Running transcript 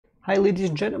Hi ladies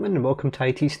and gentlemen, and welcome to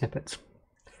ITSnippets.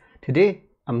 Today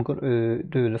I'm going to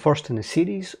do the first in the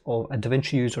series of A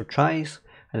DaVinci User Tries,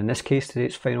 and in this case today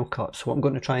it's Final Cut. So what I'm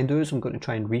going to try and do is I'm going to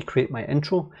try and recreate my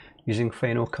intro using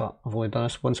Final Cut. I've only done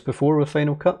this once before with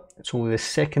Final Cut. It's only the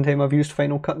second time I've used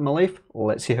Final Cut in my life.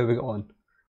 Let's see how we get on.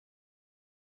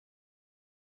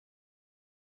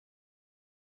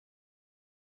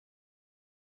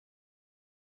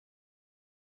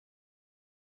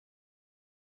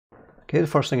 Okay, the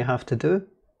first thing I have to do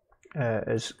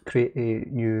is create a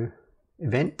new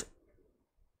event.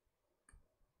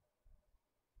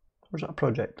 Or is that a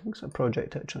project? I think it's a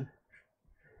project actually.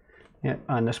 Yeah,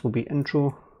 and this will be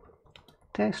intro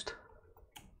test.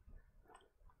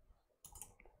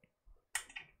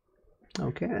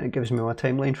 Okay, and it gives me my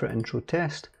timeline for intro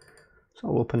test. So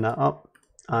I'll open that up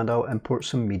and I'll import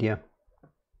some media.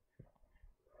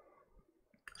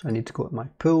 So I need to go to my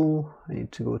pool, I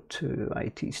need to go to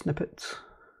ITSnippets,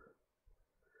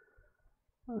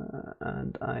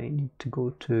 and I need to go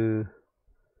to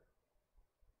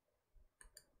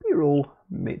B-roll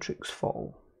matrix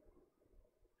fall.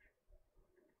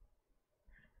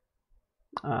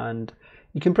 And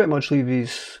you can pretty much leave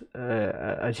these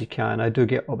as you can. I do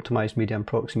get optimized media and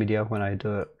proxy media when I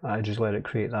do it. I just let it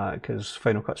create that because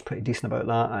Final Cut's pretty decent about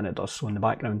that, and it does so in the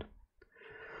background.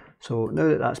 So now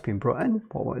that that's been brought in,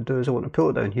 what I want to do is I want to pull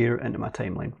it down here into my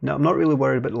timeline. Now I'm not really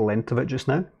worried about the length of it just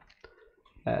now.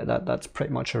 That's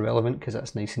pretty much irrelevant because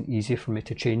that's nice and easy for me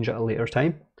to change at a later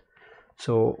time.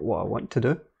 So what I want to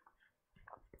do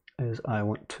is I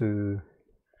want to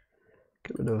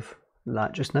get rid of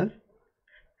that just now.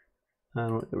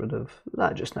 I want to get rid of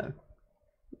that just now.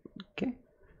 Okay.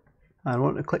 I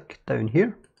want to click down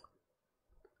here.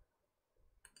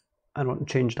 I want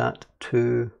to change that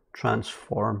to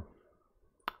transform.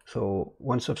 So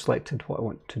once I've selected what I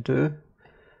want to do,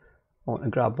 I want to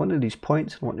grab one of these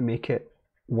points and I want to make it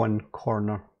one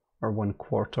corner or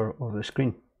 1/4 of the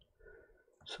screen.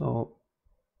 So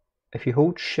if you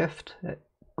hold shift, it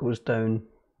goes down.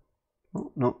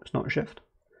 Oh, no, it's not shift.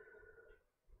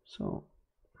 So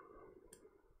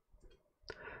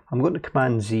I'm going to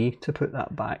command Z to put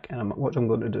that back, and what I'm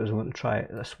going to do is I'm going to try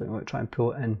it this way. I'm going to try and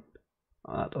pull it in.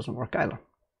 Oh, that doesn't work either.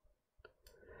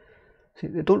 See,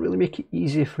 they don't really make it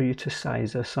easy for you to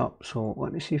size this up, so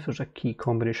let me see if there's a key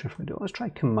combination for me to do. Let's try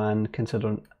command,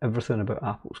 considering everything about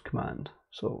Apple's command.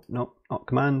 So no, not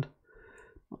command,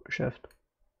 not shift.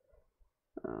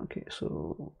 Okay,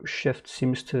 so shift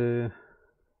seems to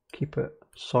keep it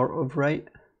sort of right.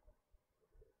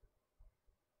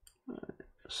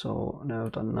 So now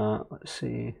I've done that, let's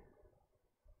see.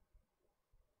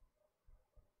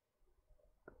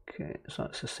 Okay, so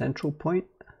that's the central point.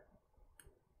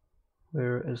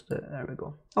 Where is the, there we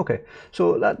go. Okay,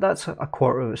 so that's a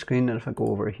 1/4 of the screen, and if I go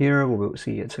over here, we'll be able to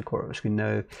see it's a 1/4 of the screen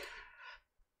now.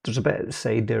 There's a bit at the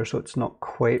side there, so it's not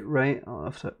quite right. I'll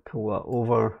have to pull that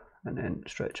over and then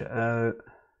stretch it out,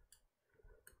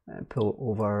 and pull it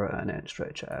over and then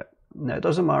stretch it out. Now it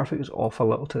doesn't matter if it goes off a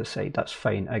little to the side, that's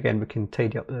fine. Again, we can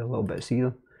tidy up the little bits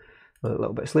either, the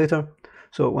little bits later.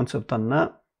 So once I've done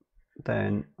that,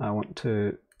 then I want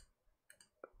to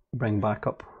bring back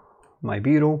up my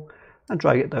B-roll and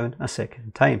drag it down a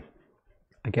second time.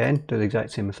 Again, do the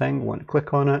exact same thing. I want to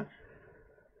click on it,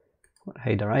 I want to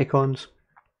hide our icons,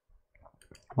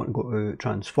 I want to go to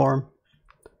transform,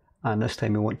 and this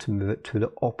time we want to move it to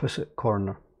the opposite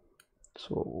corner.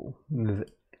 So move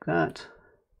it like that.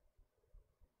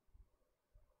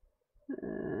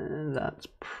 And that's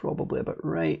probably about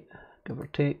right, give or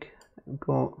take. There we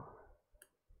go.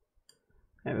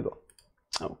 There we go.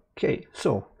 Okay,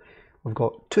 so we've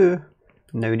got 2.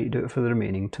 Now we need to do it for the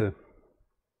remaining 2.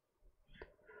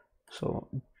 So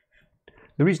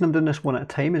the reason I'm doing this one at a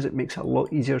time is it makes it a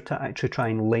lot easier to actually try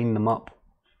and line them up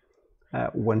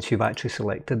once you've actually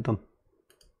selected them.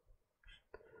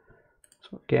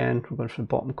 So again, we're going for the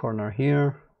bottom corner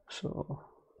here. So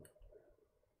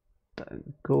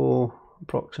down go,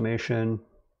 approximation,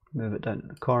 move it down to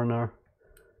the corner,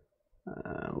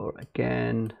 lower it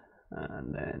again,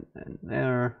 and then in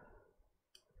there.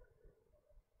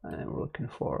 And then we're looking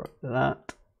for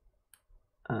that,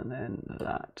 and then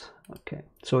that. Okay,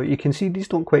 so you can see these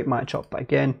don't quite match up, but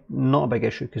again, not a big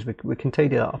issue because we can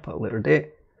tidy that up at a later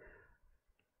date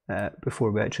before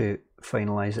we actually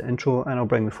finalize the intro. And I'll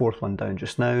bring the 4th one down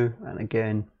just now, and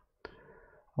again,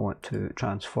 I want to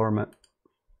transform it,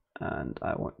 and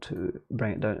I want to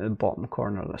bring it down to the bottom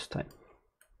corner this time.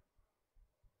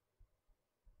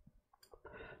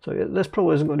 So this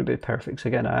probably isn't going to be perfect. So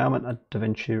again, I'm a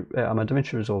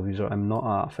DaVinci Resolve user. I'm not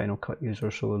a Final Cut user,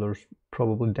 so there's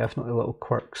probably definitely little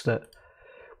quirks that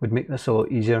would make this a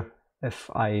lot easier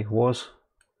if I was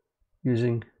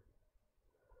using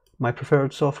my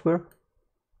preferred software.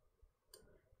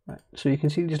 Right, so you can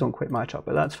see these don't quite match up,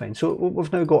 but that's fine. So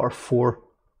we've now got our four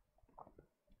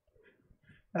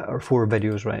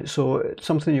videos, right? So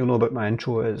something you'll know about my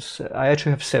intro is I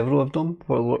actually have several of them.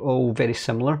 They're all very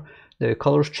similar. The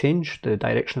colors change, the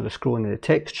direction of the scrolling of the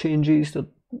text changes.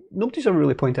 Nobody's ever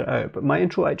really pointed it out, but my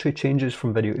intro actually changes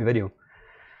from video to video.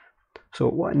 So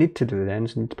what I need to do then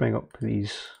is I need to bring up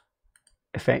these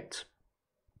effects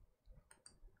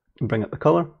and bring up the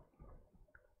color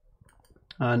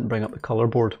and bring up the color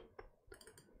board.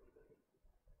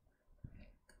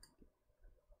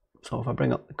 So if I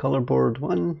bring up the color board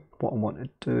one, what I want to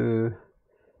do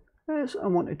is I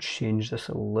want to change this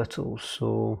a little.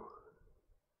 So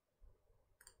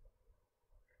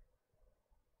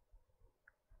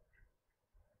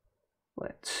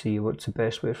let's see what's the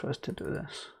best way for us to do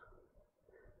this.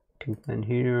 Can come in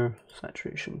here,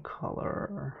 saturation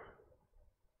color,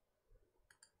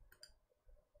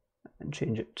 and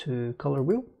change it to color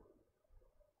wheel.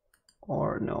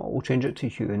 Or no, we'll change it to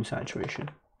hue and saturation.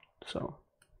 So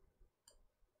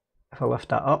if I lift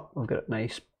that up, we've got a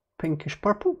nice pinkish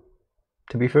purple.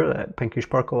 To be fair, that pinkish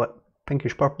purple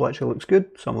actually looks good,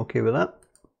 so I'm okay with that.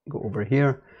 Go over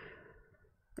here.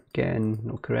 Again,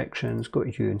 no corrections, go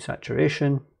to hue and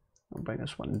saturation. I'll bring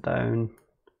this one down.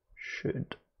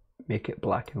 Should make it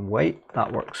black and white.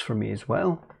 That works for me as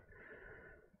well.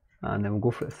 And then we'll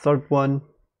go for the third one.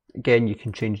 Again, you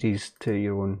can change these to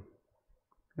your own,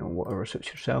 whatever suits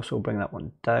yourself. So we'll bring that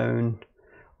one down.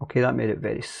 Okay, that made it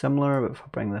very similar, but if I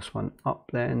bring this one up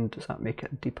then, does that make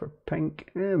it a deeper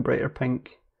pink, brighter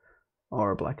pink,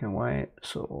 or black and white?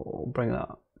 So I'll bring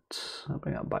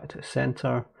that back to the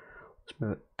center. Let's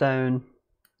move it down.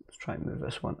 Let's try and move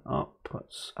this one up.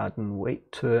 Let's add in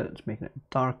weight to it. It's making it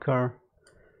darker.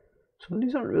 So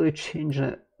these aren't really changing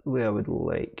it the way I would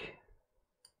like.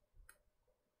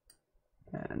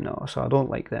 No, so I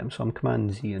don't like them. So I'm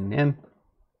Command Z on them.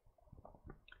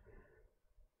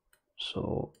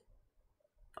 So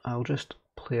I'll just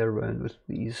play around with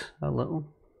these a little.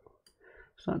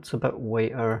 So that's a bit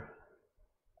whiter,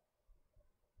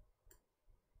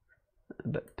 a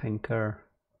bit pinker.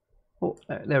 Oh,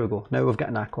 there we go. Now we've got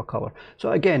an aqua color.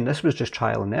 So again, this was just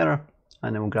trial and error,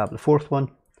 and then we'll grab the fourth one,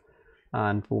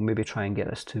 and we'll maybe try and get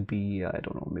this to be, I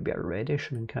don't know, maybe a reddish.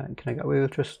 And can I get away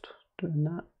with just doing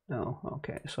that? No.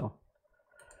 Okay. So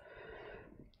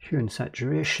hue and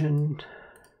saturation.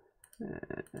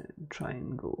 Try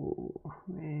and go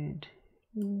red.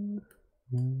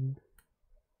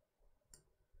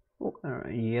 Oh,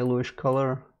 a yellowish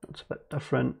color. That's a bit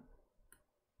different.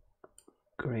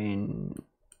 Green.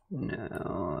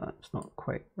 No, that's not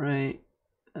quite right.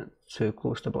 That's too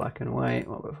close to black and white.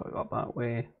 What if I got that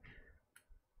way?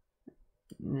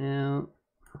 No.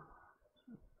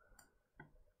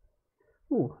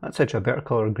 Oh, that's actually a better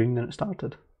color of green than it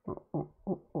started.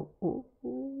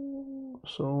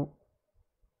 So.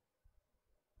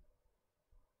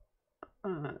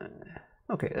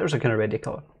 Okay, there's a kind of reddy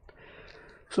color.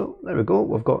 So there we go.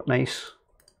 We've got nice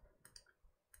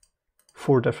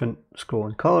 4 different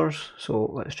scrolling colors.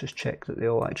 So let's just check that they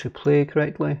all actually play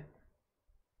correctly.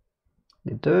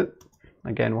 They do.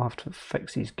 Again, we'll have to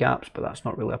fix these gaps, but that's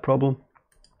not really a problem.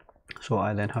 So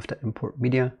I then have to import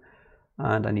media,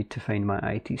 and I need to find my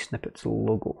ITSnippets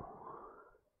logo.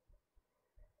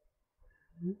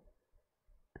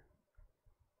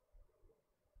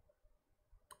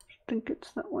 I think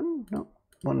it's that one. No,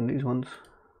 one of these ones.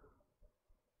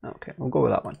 Okay, we'll go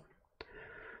with that one.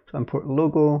 So import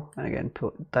logo, and again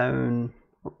pull it down.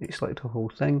 Select the whole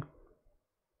thing,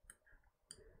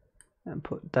 and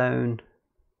put it down,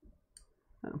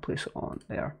 and place it on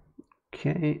there.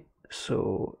 Okay,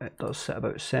 so it does sit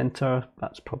about center.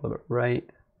 That's probably about right,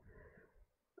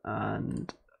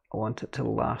 and I want it to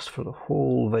last for the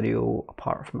whole video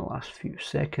apart from the last few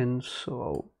seconds. So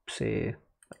I'll say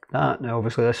like that. Now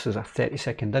obviously this is a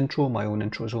 30-second intro. My own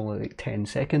intro is only like 10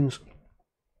 seconds.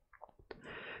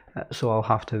 So I'll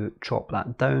have to chop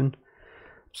that down.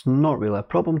 It's not really a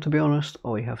problem, to be honest.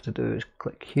 All you have to do is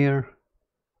click here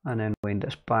and then wind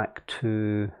this back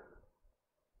to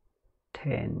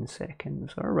 10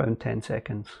 seconds or around 10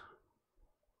 seconds.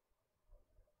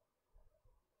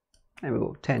 There we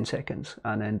go, 10 seconds,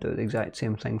 and then do the exact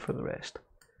same thing for the rest.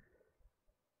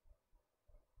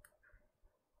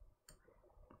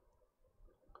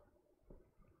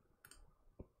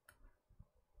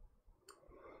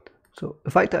 So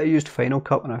the fact that I used Final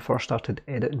Cut when I first started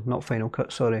editing, not Final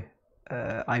Cut, sorry,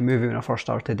 iMovie when I first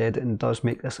started editing does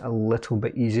make this a little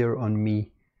bit easier on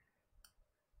me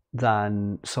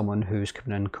than someone who's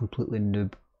coming in completely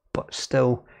noob, but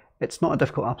still it's not a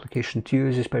difficult application to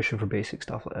use, especially for basic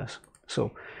stuff like this.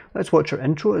 So let's watch our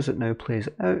intro as it now plays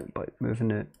it out by moving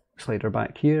the slider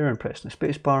back here and pressing the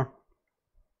spacebar.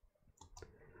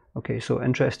 Okay, so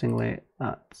interestingly,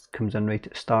 that comes in right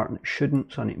at the start and it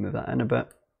shouldn't, so I need to move that in a bit.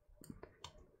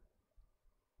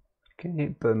 Okay,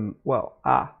 boom. Well,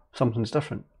 something's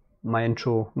different. My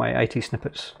intro, my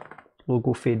ITSnippets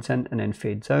logo fades in and then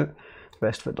fades out. The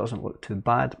rest of it doesn't look too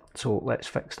bad, so let's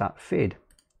fix that fade.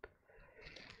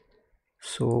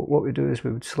 So what we do is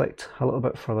we would select a little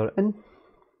bit further in.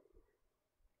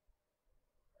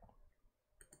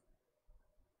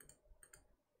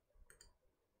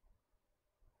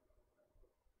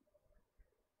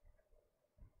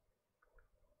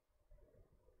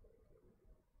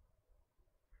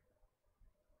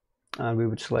 And we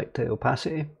would select the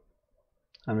opacity,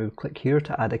 and we would click here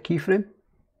to add a keyframe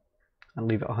and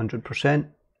leave it 100%,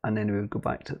 and then we would go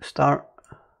back to the start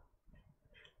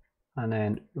and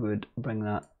then we would bring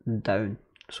that down.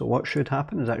 So what should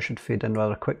happen is that should fade in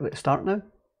rather quickly at the start now.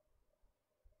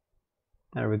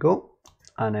 There we go.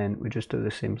 And then we just do the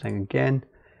same thing again.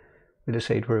 We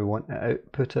decide where we want to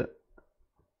output it.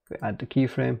 We add the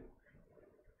keyframe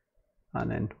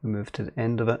and then we move to the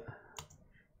end of it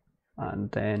and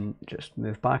then just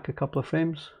move back a couple of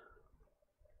frames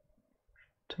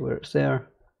to where it's there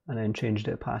and then change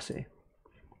the opacity.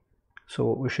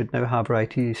 So we should now have our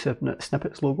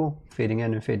ITSnippets logo fading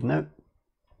in and fading out.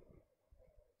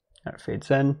 There it fades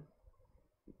in.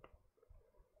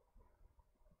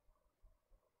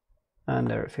 And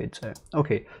there it fades out.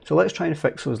 Okay, so let's try and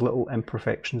fix those little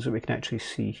imperfections that we can actually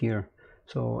see here.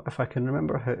 So if I can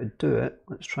remember how to do it,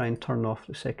 let's try and turn off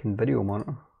the second video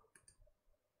monitor.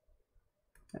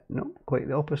 No, quite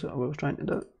the opposite of what I was trying to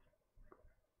do.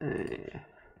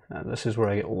 This is where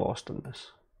I get lost in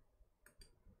this.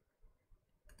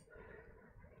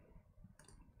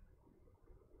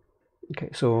 Okay,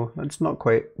 so that's not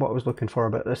quite what I was looking for,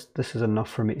 but this is enough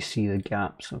for me to see the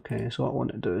gaps. Okay, so what I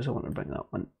want to do is I want to bring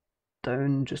that one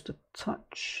down just a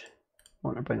touch. I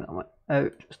want to bring that one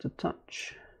out just a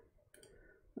touch.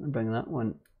 And bring that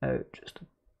one out just a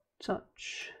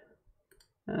touch.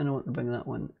 And I want to bring that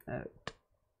one out.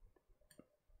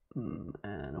 And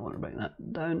I want to bring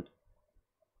that down.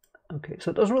 Okay,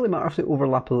 so it doesn't really matter if they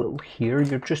overlap a little here,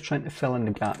 you're just trying to fill in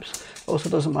the gaps. It also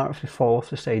doesn't matter if they fall off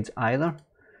the sides either,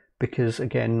 because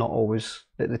again, not always,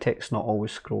 the text's not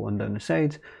always scrolling down the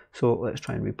sides. So let's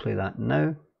try and replay that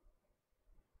now.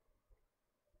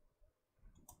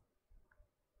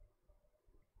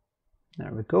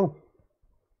 There we go.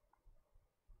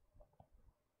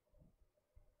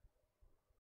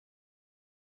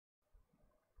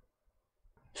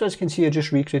 So as you can see, I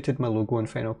just recreated my logo in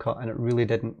Final Cut and it really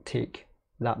didn't take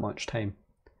that much time.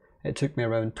 It took me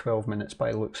around 12 minutes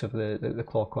by the looks of the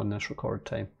clock on this record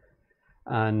time.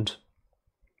 And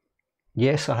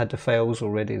yes, I had the files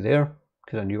already there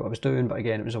because I knew what I was doing, but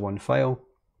again, it was a one file.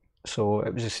 So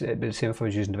it'd be the same if I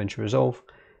was using DaVinci Resolve,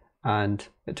 and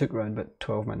it took around about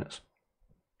 12 minutes.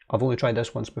 I've only tried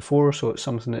this once before, so it's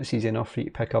something that's easy enough for you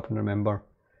to pick up and remember.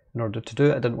 In order to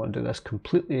do it, I didn't want to do this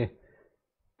completely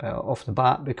off the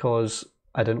bat because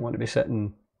I didn't want to be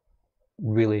sitting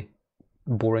really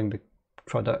boring the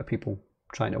crud out of people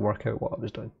trying to work out what I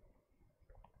was doing.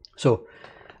 So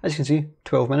as you can see,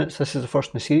 12 minutes. This is the first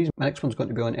in the series. My next one's going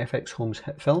to be on FX Home's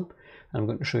Hitfilm, and I'm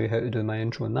going to show you how to do my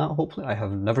intro in that. Hopefully, I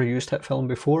have never used Hitfilm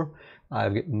before.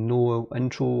 I've got no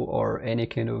intro or any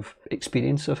kind of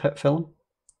experience of Hitfilm,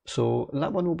 so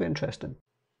that one will be interesting.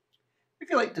 If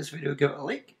you liked this video, give it a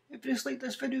like. If you disliked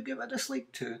this video, give it a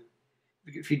dislike too. If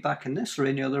you get feedback on this or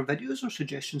any other videos or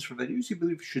suggestions for videos you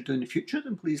believe we should do in the future,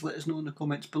 then please let us know in the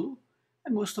comments below.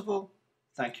 And most of all,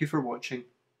 thank you for watching.